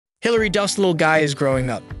Hilary Duff's little guy is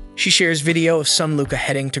growing up. She shares video of son Luca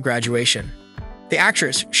heading to graduation. The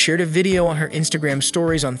actress shared a video on her Instagram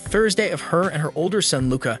stories on Thursday of her and her older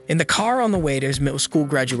son Luca in the car on the way to his middle school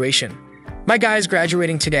graduation. "My guy's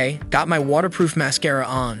graduating today, got my waterproof mascara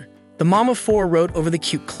on," the mom of four wrote over the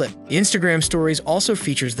cute clip. The Instagram stories also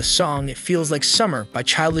features the song "It Feels Like Summer" by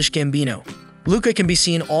Childish Gambino. Luca can be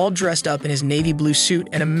seen all dressed up in his navy blue suit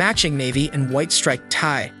and a matching navy and white striped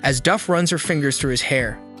tie as Duff runs her fingers through his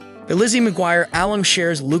hair. The Lizzie McGuire alum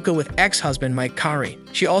shares Luca with ex-husband Mike Kari.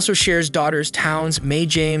 She also shares daughters Towns, May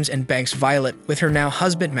James, and Banks Violet with her now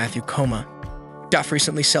husband Matthew Coma. Duff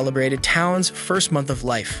recently celebrated Towns' first month of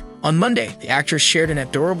life. On Monday, the actress shared an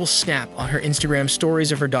adorable snap on her Instagram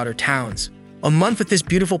stories of her daughter Towns. "A month with this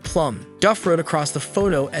beautiful plum," Duff wrote across the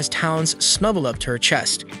photo as Towns snuggled up to her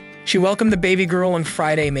chest. She welcomed the baby girl on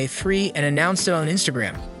Friday, May 3, and announced it on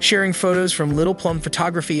Instagram, sharing photos from Little Plum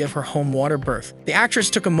Photography of her home water birth. The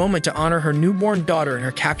actress took a moment to honor her newborn daughter in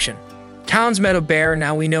her caption. "Towns met a bear,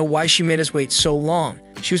 now we know why she made us wait so long.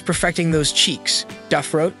 She was perfecting those cheeks."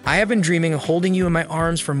 Duff wrote, "I have been dreaming of holding you in my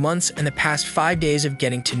arms for months, and the past 5 days of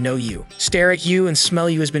getting to know you. Stare at you and smell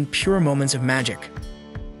you has been pure moments of magic."